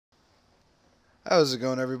How's it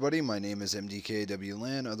going, everybody? My name is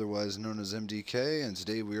MDKWLAN, otherwise known as MDK, and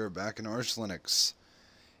today we are back in Arch Linux.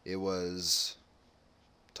 It was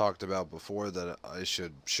talked about before that I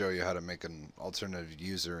should show you how to make an alternative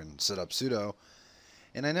user and set up Sudo,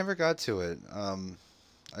 and I never got to it.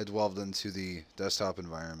 I delved into the desktop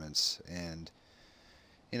environments, and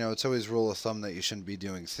it's always rule of thumb that you shouldn't be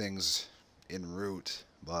doing things in root,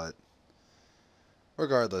 but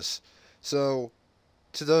regardless. So,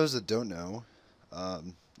 to those that don't know,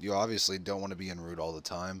 you obviously don't want to be in root all the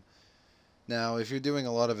time. Now, if you're doing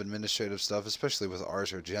a lot of administrative stuff, especially with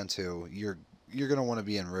Arch or Gentoo, you're going to want to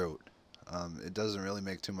be in root. It doesn't really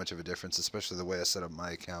make too much of a difference, especially the way I set up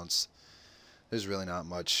my accounts. There's really not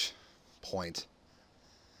much point.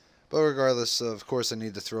 But regardless, of course, I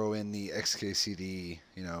need to throw in the xkcd,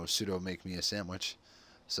 sudo make me a sandwich.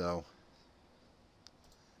 So,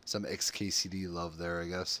 some xkcd love there, I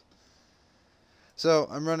guess. So,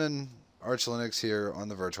 I'm running Arch Linux here on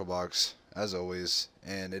the VirtualBox, as always,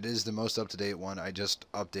 and it is the most up-to-date one. I just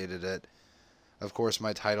updated it. Of course,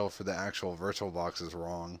 my title for the actual VirtualBox is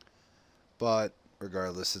wrong, but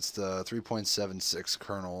regardless, it's the 3.76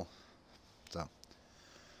 kernel. So,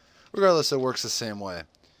 regardless, it works the same way.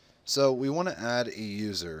 So, we want to add a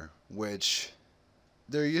user, which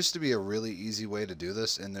there used to be a really easy way to do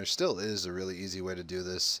this, and there still is a really easy way to do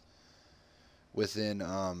this within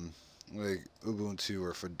like Ubuntu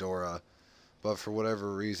or Fedora. But for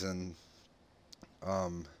whatever reason,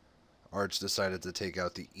 Arch decided to take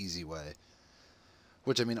out the easy way.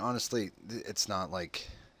 Which, I mean, honestly, it's not like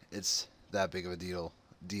it's that big of a deal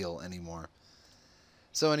anymore.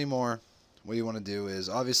 So anymore, what you want to do is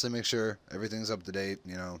obviously make sure everything's up to date.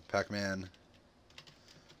 Pacman,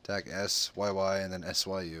 tac SYY, and then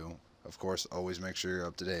SYU. Of course, always make sure you're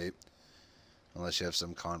up to date. Unless you have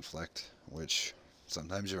some conflict, which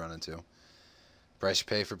sometimes you run into. Price you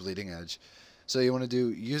pay for bleeding edge. So you want to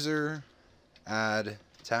do user add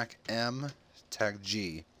tac m tac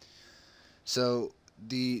g. So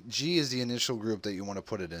the G is the initial group that you want to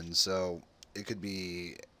put it in. So it could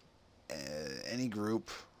be any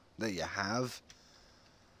group that you have.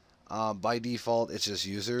 By default, it's just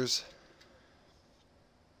users.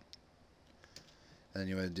 And then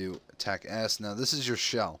you want to do tac s. Now this is your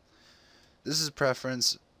shell. This is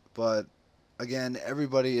preference, but again,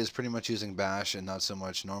 everybody is pretty much using bash and not so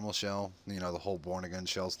much normal shell, the whole born again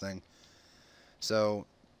shells thing. So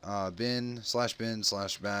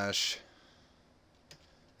bin/bin/bash,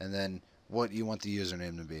 and then what you want the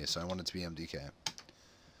username to be. So I want it to be MDK.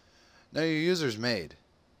 Now your user's made,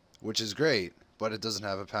 which is great, but it doesn't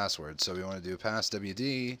have a password. So we want to do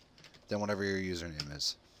passwd, then whatever your username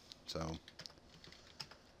is. So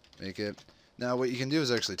make it. Now what you can do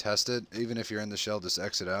is actually test it. Even if you're in the shell, just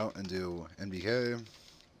exit out and do MDK.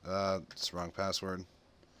 It's the wrong password. I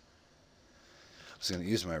was going to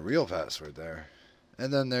use my real password there.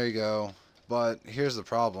 And then there you go. But here's the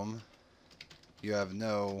problem. You have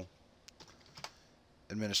no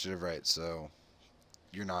administrative rights, so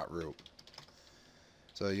you're not root.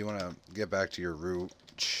 So you want to get back to your root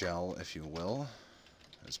shell, if you will.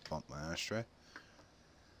 Just bump my ashtray.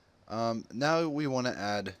 Now we want to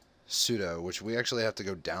add sudo, which we actually have to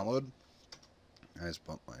go download. I just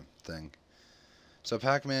bumped my thing. So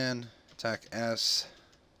pacman tac s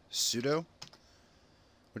sudo,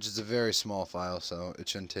 which is a very small file, so it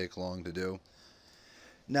shouldn't take long to do.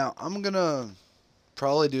 Now I'm gonna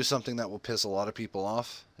probably do something that will piss a lot of people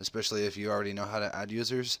off, especially if you already know how to add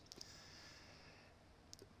users.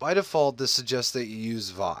 By default, this suggests that you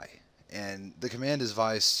use vi, and the command is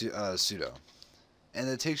vi sudo, and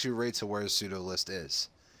it takes you right to where the sudo list is.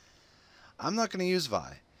 I'm not going to use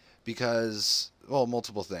vi because, well,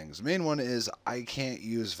 multiple things. The main one is I can't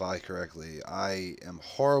use vi correctly. I am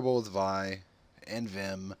horrible with vi and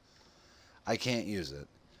vim. I can't use it.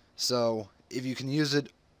 So if you can use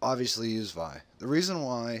it, obviously use vi. The reason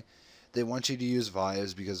why they want you to use vi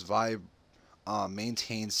is because vi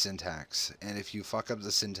maintains syntax, and if you fuck up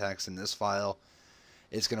the syntax in this file,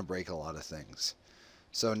 it's going to break a lot of things.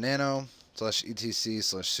 So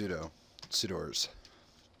nano/etc/sudo sudoers.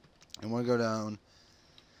 And want to go down.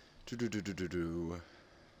 You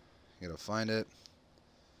gotta find it.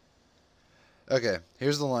 Okay,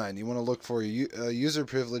 here's the line. You want to look for user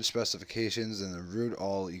privilege specifications and the root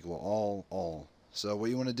all equal all. So what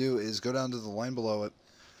you want to do is go down to the line below it,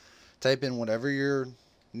 type in whatever your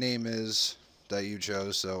name is that you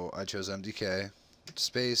chose. So I chose MDK,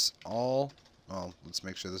 space all. Well, let's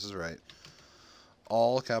make sure this is right.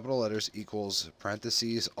 All capital letters equals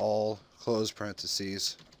parentheses all close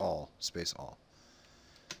parentheses all space all.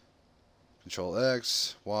 Control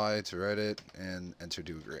X, Y to write it, and enter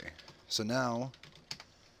to agree. So now,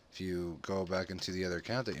 if if you go back into the other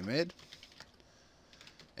account that you made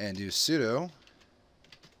and do sudo,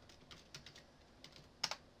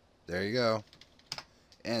 there you go,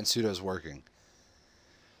 and sudo's working.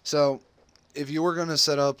 So if you were going to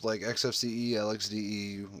set up like XFCE,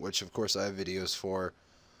 LXDE, which of course I have videos for,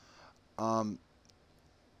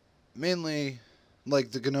 mainly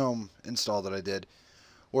like the GNOME install that I did,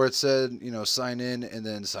 where it said, you know, sign in and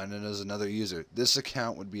then sign in as another user. This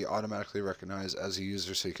account would be automatically recognized as a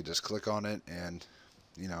user, so you could just click on it and,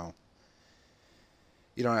 you know,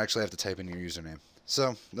 you don't actually have to type in your username.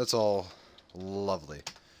 So that's all lovely.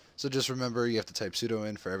 So just remember, you have to type sudo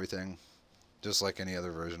in for everything, just like any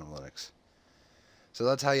other version of Linux. So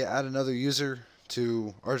that's how you add another user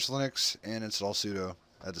to Arch Linux and install sudo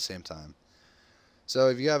at the same time. So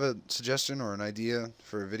if you have a suggestion or an idea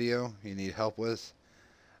for a video you need help with,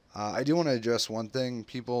 I do want to address one thing.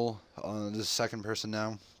 People, this is second person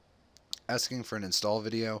now, asking for an install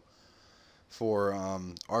video for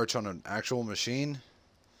Arch on an actual machine.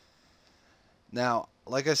 Now,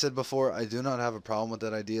 like I said before, I do not have a problem with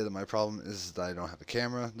that idea. My problem is that I don't have a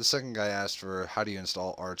camera. The second guy asked for how do you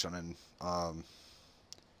install Arch on an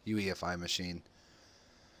UEFI machine,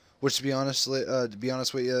 which to be honest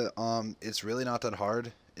with you, it's really not that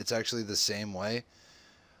hard. It's actually the same way.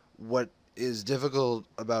 What is difficult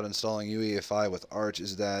about installing UEFI with Arch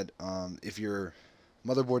is that if your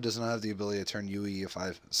motherboard does not have the ability to turn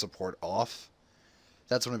UEFI support off,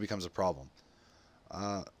 that's when it becomes a problem.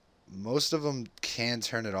 Most of them can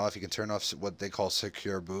turn it off. You can turn off what they call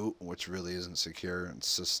secure boot, which really isn't secure.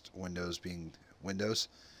 It's just Windows being Windows,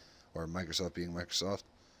 or Microsoft being Microsoft.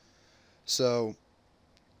 So,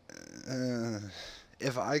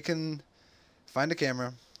 if I can find a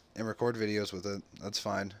camera and record videos with it, that's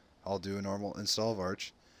fine. I'll do a normal install of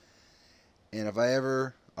Arch. And if I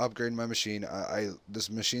ever upgrade my machine, this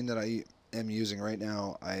machine that I am using right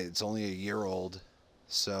now, it's only a year old,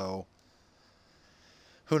 so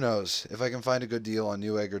who knows? If I can find a good deal on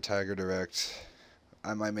Newegg or Tiger Direct,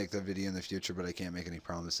 I might make that video in the future, but I can't make any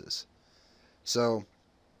promises. So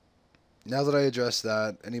now that I addressed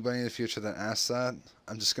that, anybody in the future that asks that,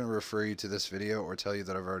 I'm just going to refer you to this video or tell you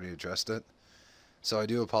that I've already addressed it. So I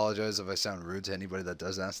do apologize if I sound rude to anybody that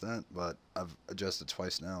does ask that, but I've addressed it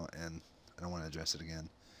twice now, and I don't want to address it again.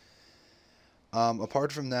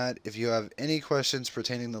 Apart from that, if you have any questions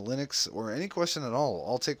pertaining to Linux, or any question at all,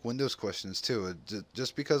 I'll take Windows questions too.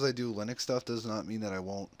 Just because I do Linux stuff does not mean that I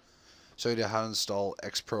won't show you how to install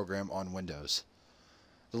X program on Windows.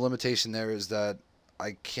 The limitation there is that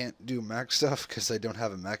I can't do Mac stuff because I don't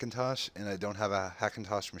have a Macintosh, and I don't have a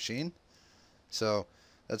Hackintosh machine. So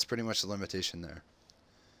that's pretty much the limitation there.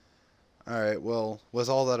 Alright, well, with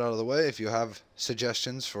all that out of the way, if you have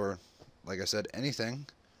suggestions for, like I said, anything,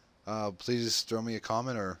 please throw me a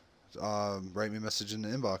comment or write me a message in the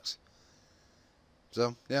inbox.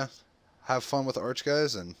 So, yeah, have fun with Arch,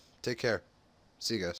 guys, and take care. See you guys.